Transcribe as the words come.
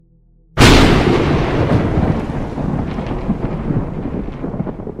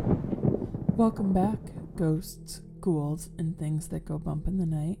Welcome back, ghosts, ghouls, and things that go bump in the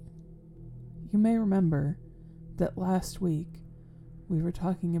night. You may remember that last week we were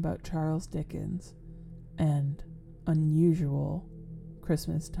talking about Charles Dickens and unusual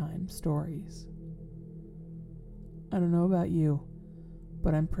Christmas time stories. I don't know about you,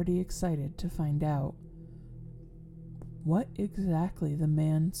 but I'm pretty excited to find out what exactly the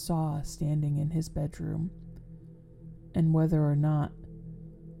man saw standing in his bedroom and whether or not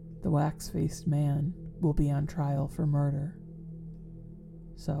the wax-faced man will be on trial for murder.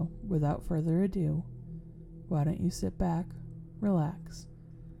 So, without further ado, why don't you sit back, relax,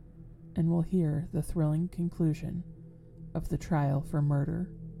 and we'll hear the thrilling conclusion of The Trial for Murder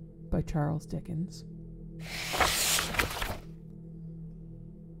by Charles Dickens.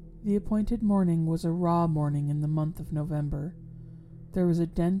 The appointed morning was a raw morning in the month of November. There was a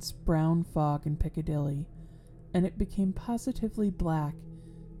dense brown fog in Piccadilly, and it became positively black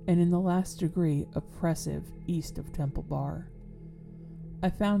and in the last degree oppressive east of Temple Bar.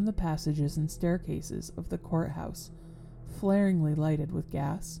 I found the passages and staircases of the courthouse flaringly lighted with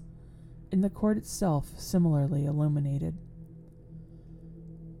gas, and the court itself similarly illuminated.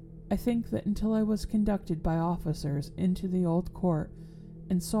 I think that until I was conducted by officers into the old court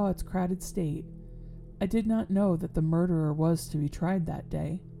and saw its crowded state, I did not know that the murderer was to be tried that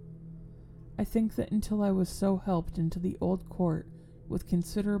day. I think that until I was so helped into the old court with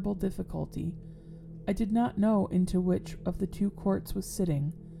considerable difficulty, I did not know into which of the two courts was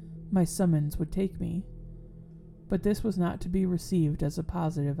sitting my summons would take me. But this was not to be received as a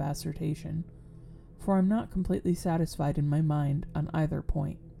positive assertion, for I am not completely satisfied in my mind on either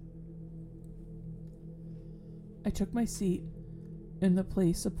point. I took my seat in the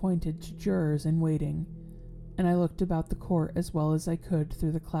place appointed to jurors in waiting, and I looked about the court as well as I could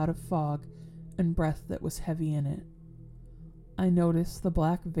through the cloud of fog and breath that was heavy in it. I noticed the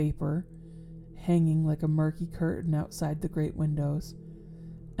black vapor hanging like a murky curtain outside the great windows,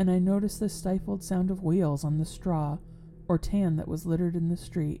 and I noticed the stifled sound of wheels on the straw or tan that was littered in the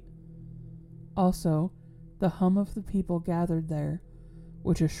street. Also, the hum of the people gathered there,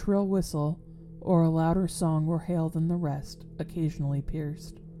 which a shrill whistle or a louder song more hail than the rest occasionally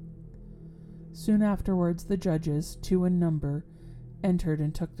pierced. Soon afterwards the judges, 2 in number, entered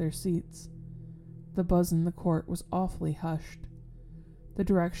and took their seats. The buzz in the court was awfully hushed. The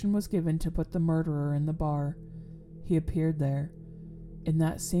direction was given to put the murderer in the bar. He appeared there. In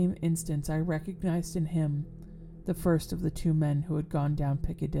that same instant I recognized in him the first of the 2 men who had gone down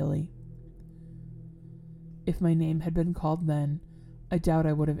Piccadilly. If my name had been called then, I doubt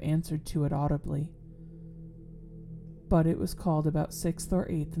I would have answered to it audibly. But it was called about 6th or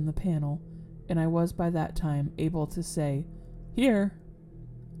 8th in the panel, and I was by that time able to say, "Here!"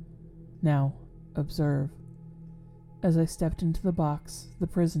 Now, observe. As I stepped into the box, the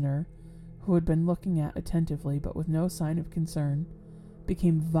prisoner, who had been looking at attentively but with no sign of concern,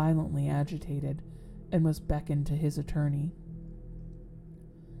 became violently agitated and was beckoned to his attorney.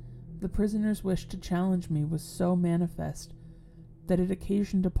 The prisoner's wish to challenge me was so manifest that it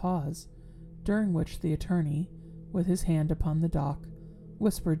occasioned a pause, during which the attorney, with his hand upon the dock,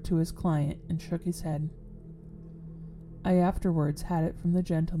 whispered to his client and shook his head. I afterwards had it from the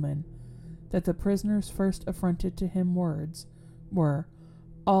gentleman that the prisoner's first affronted to him words were,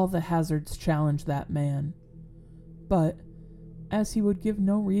 "All the hazards challenge that man." But, as he would give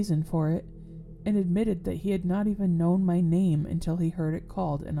no reason for it, and admitted that he had not even known my name until he heard it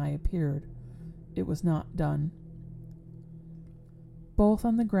called and I appeared, it was not done. Both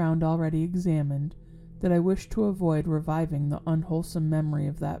on the ground already examined, that I wished to avoid reviving the unwholesome memory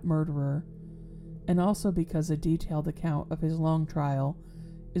of that murderer, and also because a detailed account of his long trial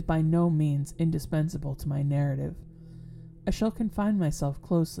is by no means indispensable to my narrative, I shall confine myself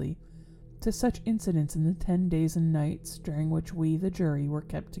closely to such incidents in the 10 days and nights during which we, the jury, were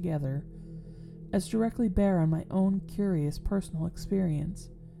kept together, as directly bear on my own curious personal experience.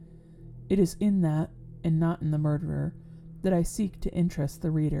 It is in that, and not in the murderer, that I seek to interest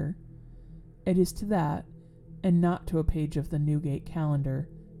the reader. It is to that, and not to a page of the Newgate Calendar,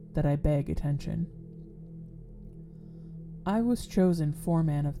 that I beg attention. I was chosen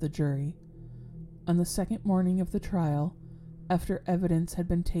foreman of the jury. On the second morning of the trial, after evidence had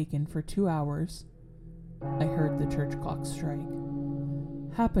been taken for 2 hours, I heard the church clock strike.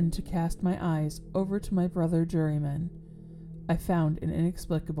 Happened to cast my eyes over to my brother jurymen. I found an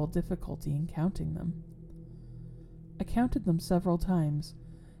inexplicable difficulty in counting them. I counted them several times,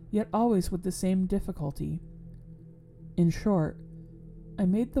 yet always with the same difficulty. In short, I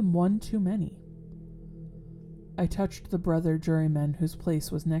made them 1 too many. I touched the brother juryman whose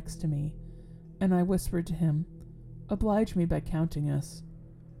place was next to me, and I whispered to him, "Oblige me by counting us."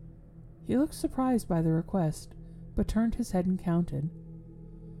 He looked surprised by the request, but turned his head and counted.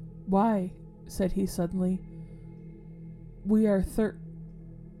 "Why," said he suddenly, "we are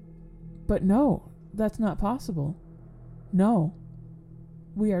but no, that's not possible. No,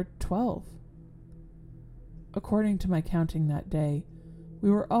 we are 12. According to my counting that day, we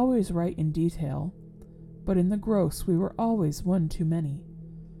were always right in detail, but in the gross we were always one too many.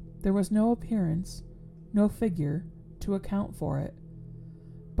 There was no appearance, no figure, to account for it,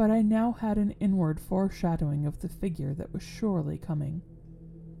 but I now had an inward foreshadowing of the figure that was surely coming.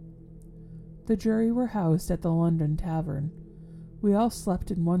 The jury were housed at the London Tavern. We all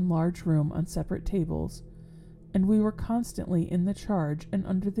slept in one large room on separate tables, and we were constantly in the charge and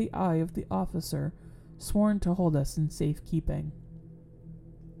under the eye of the officer sworn to hold us in safe keeping.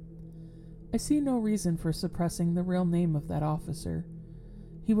 I see no reason for suppressing the real name of that officer.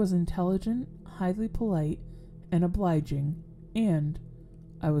 He was intelligent, highly polite, and obliging, and,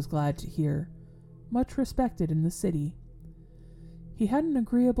 I was glad to hear, much respected in the city. He had an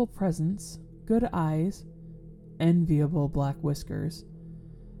agreeable presence, good eyes, enviable black whiskers,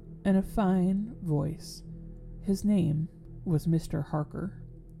 and a fine voice. His name was Mr. Harker.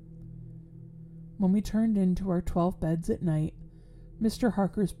 When we turned into our 12 beds at night, Mr.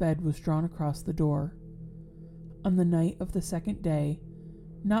 Harker's bed was drawn across the door. On the night of the second day,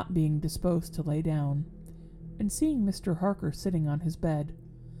 not being disposed to lay down, and seeing Mr. Harker sitting on his bed,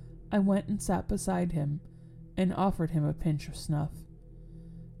 I went and sat beside him, and offered him a pinch of snuff.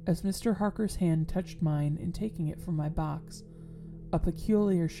 As Mr. Harker's hand touched mine in taking it from my box, a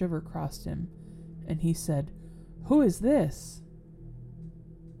peculiar shiver crossed him, and he said, "Who is this?"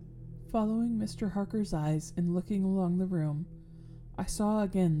 Following Mr. Harker's eyes and looking along the room, I saw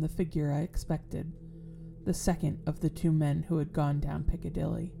again the figure I expected, the second of the two men who had gone down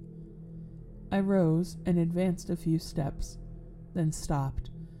Piccadilly. I rose and advanced a few steps, then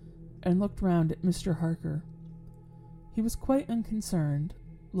stopped, and looked round at Mr. Harker. He was quite unconcerned,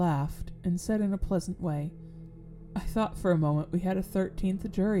 laughed, and said in a pleasant way, "I thought for a moment we had a 13th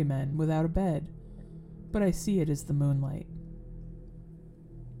juryman without a bed, but I see it is the moonlight."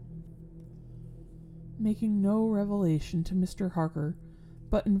 Making no revelation to Mr. Harker,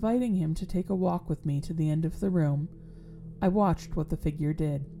 but inviting him to take a walk with me to the end of the room, I watched what the figure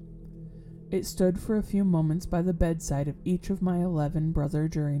did. It stood for a few moments by the bedside of each of my 11 brother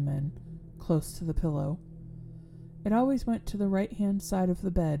jurymen, close to the pillow. It always went to the right-hand side of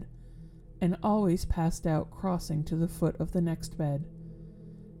the bed, and always passed out crossing to the foot of the next bed.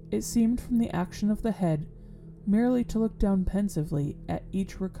 It seemed from the action of the head merely to look down pensively at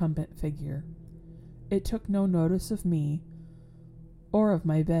each recumbent figure. It took no notice of me, or of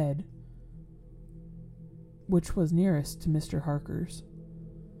my bed, which was nearest to Mr. Harker's.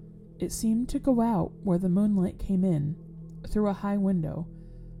 It seemed to go out where the moonlight came in, through a high window,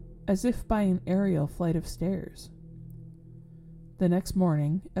 as if by an aerial flight of stairs. The next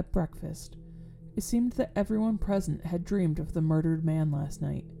morning, at breakfast, it seemed that everyone present had dreamed of the murdered man last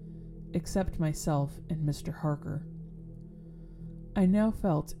night, except myself and Mr. Harker. I now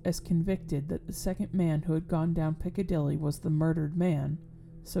felt as convicted that the second man who had gone down Piccadilly was the murdered man,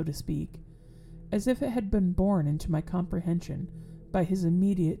 so to speak, as if it had been borne into my comprehension by his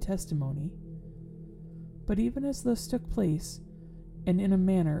immediate testimony. But even as this took place, and in a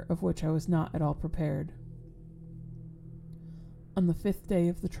manner of which I was not at all prepared, on the 5th day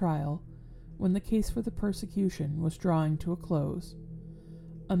of the trial, when the case for the prosecution was drawing to a close,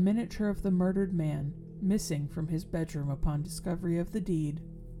 a miniature of the murdered man, missing from his bedroom upon discovery of the deed,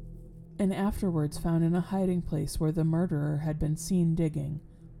 and afterwards found in a hiding place where the murderer had been seen digging,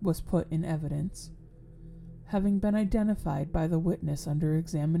 was put in evidence. Having been identified by the witness under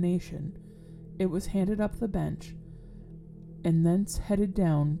examination, it was handed up the bench, and thence headed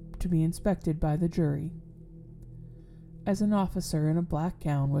down to be inspected by the jury. As an officer in a black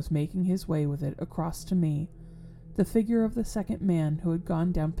gown was making his way with it across to me, the figure of the second man who had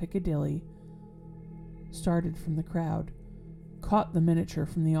gone down Piccadilly started from the crowd, caught the miniature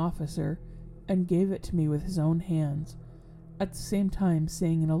from the officer, and gave it to me with his own hands, at the same time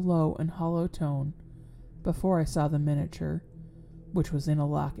saying in a low and hollow tone, before I saw the miniature, which was in a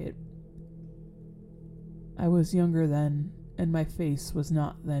locket, "I was younger then, and my face was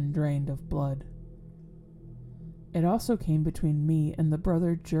not then drained of blood." It also came between me and the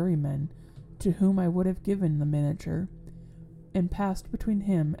brother jurymen to whom I would have given the miniature, and passed between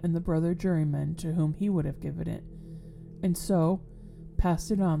him and the brother jurymen to whom he would have given it, and so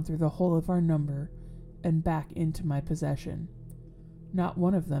passed it on through the whole of our number, and back into my possession. Not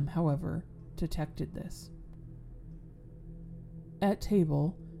one of them, however, detected this. At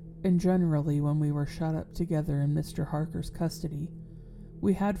table, and generally when we were shut up together in Mr. Harker's custody,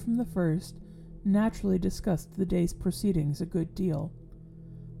 We had from the first naturally discussed the day's proceedings a good deal.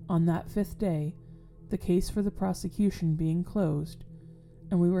 On that 5th day, the case for the prosecution being closed,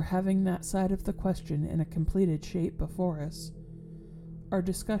 and we were having that side of the question in a completed shape before us, our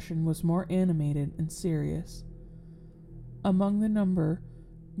discussion was more animated and serious. Among the number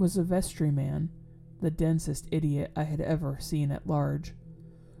was a vestryman, the densest idiot I had ever seen at large,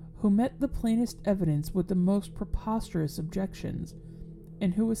 who met the plainest evidence with the most preposterous objections,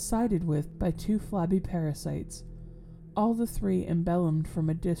 and who was sided with by 2 flabby parasites, all the 3 embellimed from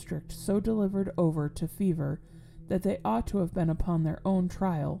a district so delivered over to fever that they ought to have been upon their own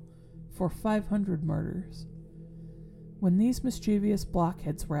trial for 500 murders. When these mischievous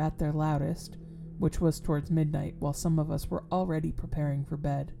blockheads were at their loudest, which was towards midnight while some of us were already preparing for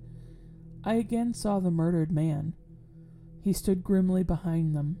bed, I again saw the murdered man. He stood grimly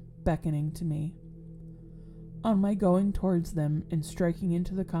behind them, beckoning to me. On my going towards them and striking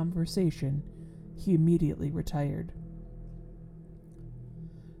into the conversation, he immediately retired.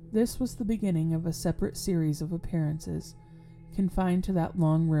 This was the beginning of a separate series of appearances, confined to that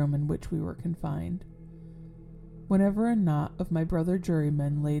long room in which we were confined. Whenever a knot of my brother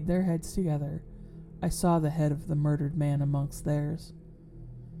jurymen laid their heads together, I saw the head of the murdered man amongst theirs.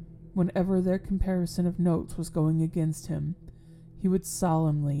 Whenever their comparison of notes was going against him, he would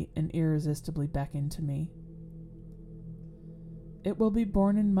solemnly and irresistibly beckon to me. It will be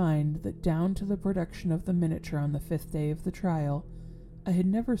borne in mind that down to the production of the miniature on the 5th day of the trial, I had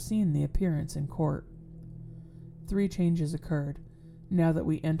never seen the appearance in court. 3 changes occurred, now that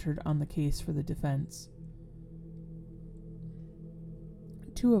we entered on the case for the defense.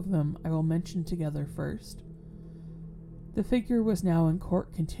 2 of them I will mention together first. The figure was now in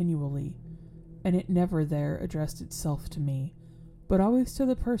court continually, and it never there addressed itself to me, but always to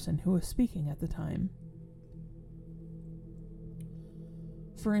the person who was speaking at the time.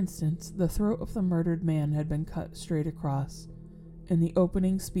 For instance, the throat of the murdered man had been cut straight across. In the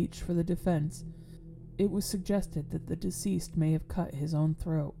opening speech for the defense, it was suggested that the deceased may have cut his own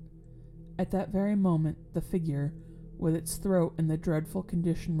throat. At that very moment, the figure, with its throat in the dreadful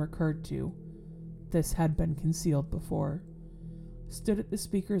condition recurred to, this had been concealed before, stood at the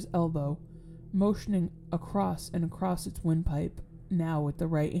speaker's elbow, motioning across and across its windpipe, now with the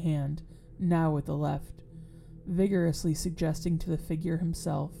right hand, now with the left, vigorously suggesting to the figure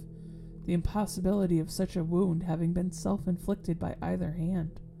himself the impossibility of such a wound having been self-inflicted by either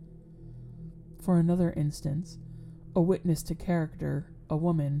hand. For another instance, a witness to character, a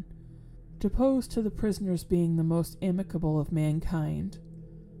woman, deposed to the prisoner's being the most amicable of mankind.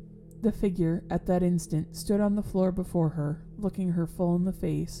 The figure, at that instant, stood on the floor before her, looking her full in the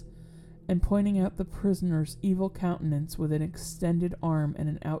face, and pointing out the prisoner's evil countenance with an extended arm and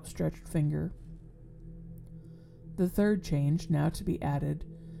an outstretched finger. The third change, now to be added,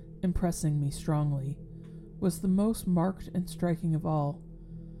 impressing me strongly, was the most marked and striking of all.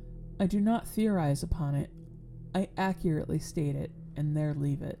 I do not theorize upon it, I accurately state it, and there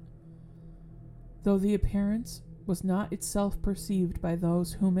leave it. Though the appearance was not itself perceived by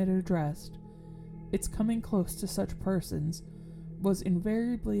those whom it addressed, its coming close to such persons was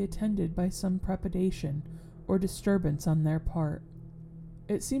invariably attended by some trepidation or disturbance on their part.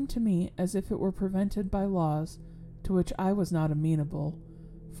 It seemed to me as if it were prevented by laws, to which I was not amenable,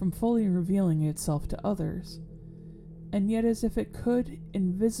 from fully revealing itself to others, and yet as if it could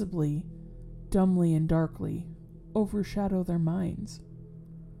invisibly, dumbly and darkly, overshadow their minds.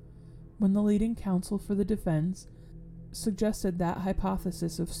 When the leading counsel for the defense suggested that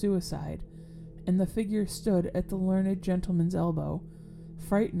hypothesis of suicide, and the figure stood at the learned gentleman's elbow,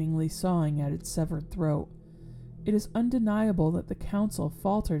 frighteningly sawing at its severed throat, it is undeniable that the counsel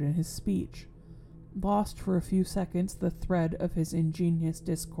faltered in his speech, lost for a few seconds the thread of his ingenious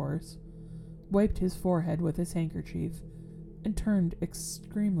discourse, wiped his forehead with his handkerchief, and turned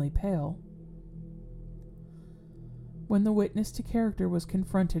extremely pale. When the witness to character was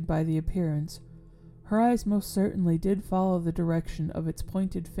confronted by the appearance, her eyes most certainly did follow the direction of its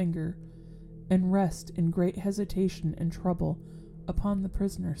pointed finger, and rest in great hesitation and trouble upon the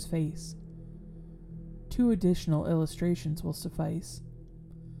prisoner's face. 2 additional illustrations will suffice.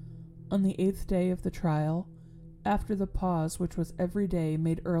 On the 8th day of the trial, after the pause which was every day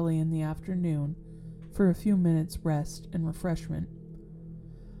made early in the afternoon for a few minutes' rest and refreshment,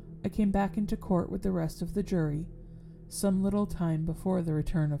 I came back into court with the rest of the jury, some little time before the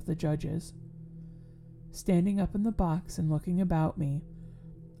return of the judges. Standing up in the box and looking about me,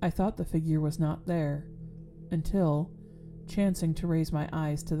 I thought the figure was not there, until, chancing to raise my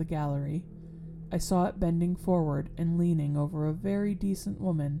eyes to the gallery, I saw it bending forward and leaning over a very decent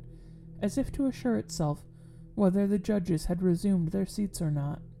woman, as if to assure itself whether the judges had resumed their seats or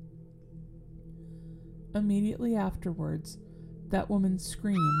not. Immediately afterwards, that woman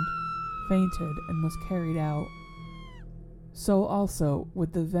screamed, fainted, and was carried out. So also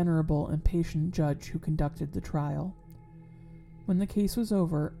with the venerable and patient judge who conducted the trial. When the case was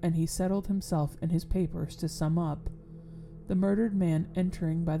over and he settled himself and his papers to sum up, the murdered man,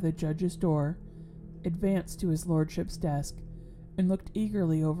 entering by the judge's door, advanced to his lordship's desk and looked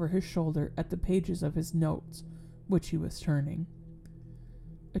eagerly over his shoulder at the pages of his notes, which he was turning.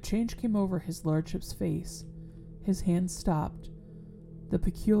 A change came over his lordship's face. His hand stopped. The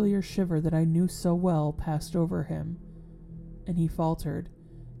peculiar shiver that I knew so well passed over him, and he faltered,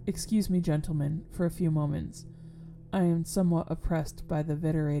 "Excuse me, gentlemen, for a few moments. I am somewhat oppressed by the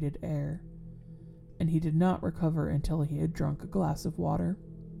viterated air." And he did not recover until he had drunk a glass of water.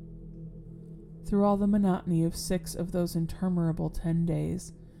 Through all the monotony of 6 of those interminable 10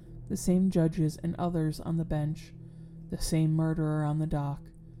 days, the same judges and others on the bench, the same murderer on the dock,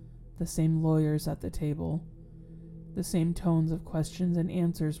 the same lawyers at the table, the same tones of questions and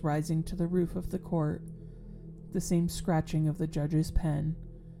answers rising to the roof of the court, the same scratching of the judge's pen,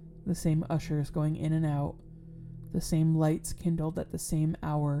 the same ushers going in and out, the same lights kindled at the same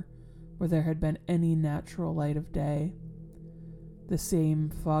hour where there had been any natural light of day, the same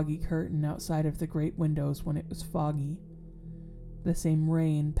foggy curtain outside of the great windows when it was foggy, the same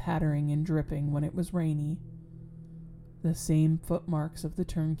rain pattering and dripping when it was rainy, the same footmarks of the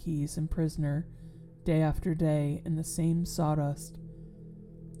turnkeys and prisoner day after day in the same sawdust,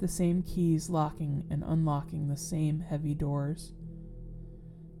 the same keys locking and unlocking the same heavy doors.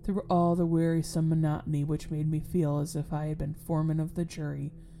 Through all the wearisome monotony which made me feel as if I had been foreman of the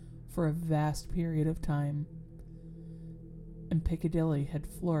jury for a vast period of time, and Piccadilly had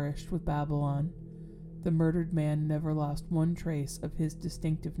flourished with Babylon, the murdered man never lost one trace of his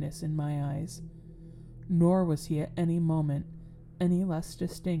distinctiveness in my eyes, nor was he at any moment any less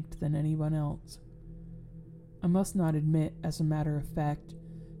distinct than anyone else. I must not admit, as a matter of fact,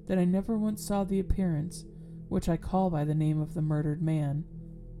 that I never once saw the appearance, which I call by the name of the murdered man,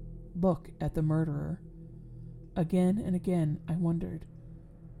 look at the murderer. Again and again I wondered,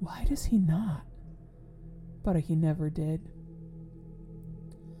 why does he not? But he never did.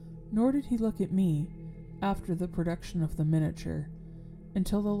 Nor did he look at me, after the production of the miniature,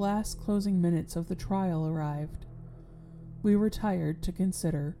 until the last closing minutes of the trial arrived. We retired to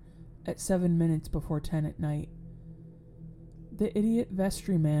consider at 7 minutes before 10 at night. The idiot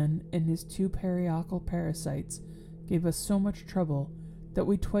vestryman and his 2 periacal parasites gave us so much trouble that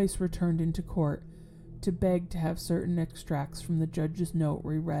we twice returned into court to beg to have certain extracts from the judge's note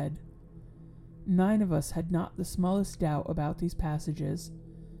reread. 9 of us had not the smallest doubt about these passages.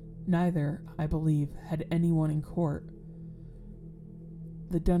 Neither, I believe, had anyone in court.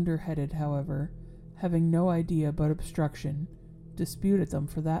 The dunder-headed, however, having no idea but obstruction, disputed them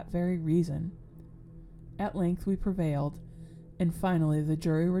for that very reason. At length we prevailed, and finally the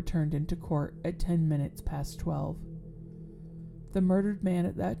jury returned into court at 10 minutes past 12. The murdered man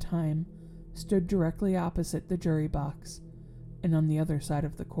at that time stood directly opposite the jury box, and on the other side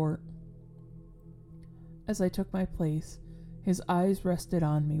of the court. As I took my place, his eyes rested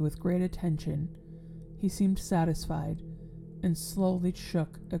on me with great attention. He seemed satisfied, and slowly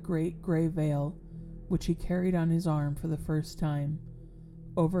shook a great gray veil, which he carried on his arm for the first time,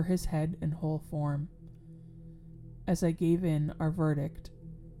 over his head and whole form. As I gave in our verdict,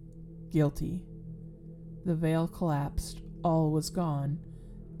 guilty, the veil collapsed, all was gone,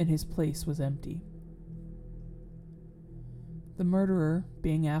 and his place was empty. The murderer,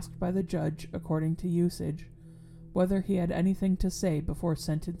 being asked by the judge, according to usage, whether he had anything to say before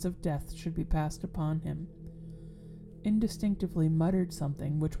sentence of death should be passed upon him, indistinctively muttered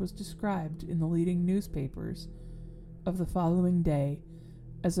something which was described in the leading newspapers of the following day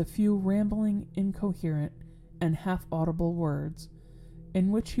as a few rambling, incoherent, and half-audible words,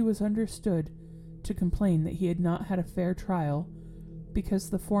 in which he was understood to complain that he had not had a fair trial because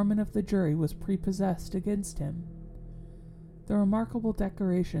the foreman of the jury was prepossessed against him. The remarkable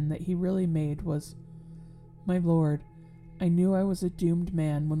declaration that he really made was, "My lord, I knew I was a doomed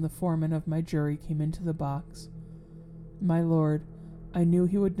man when the foreman of my jury came into the box. My lord, I knew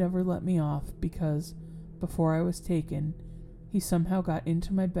he would never let me off because, before I was taken, he somehow got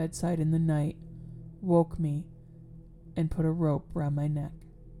into my bedside in the night, woke me, and put a rope round my neck."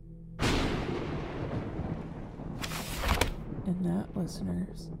 And that,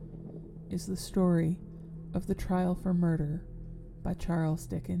 listeners, is the story of The Trial for Murder by Charles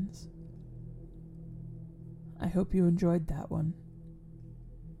Dickens. I hope you enjoyed that one.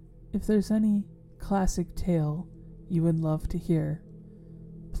 If there's any classic tale you would love to hear,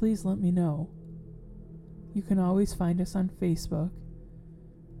 please let me know. You can always find us on Facebook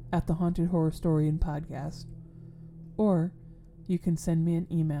at the Haunted Horror Story and Podcast, or you can send me an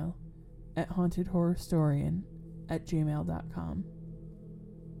email at hauntedhorrorstorian@gmail.com.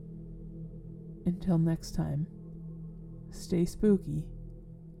 Until next time, stay spooky,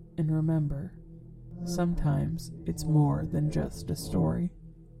 and remember, sometimes it's more than just a story.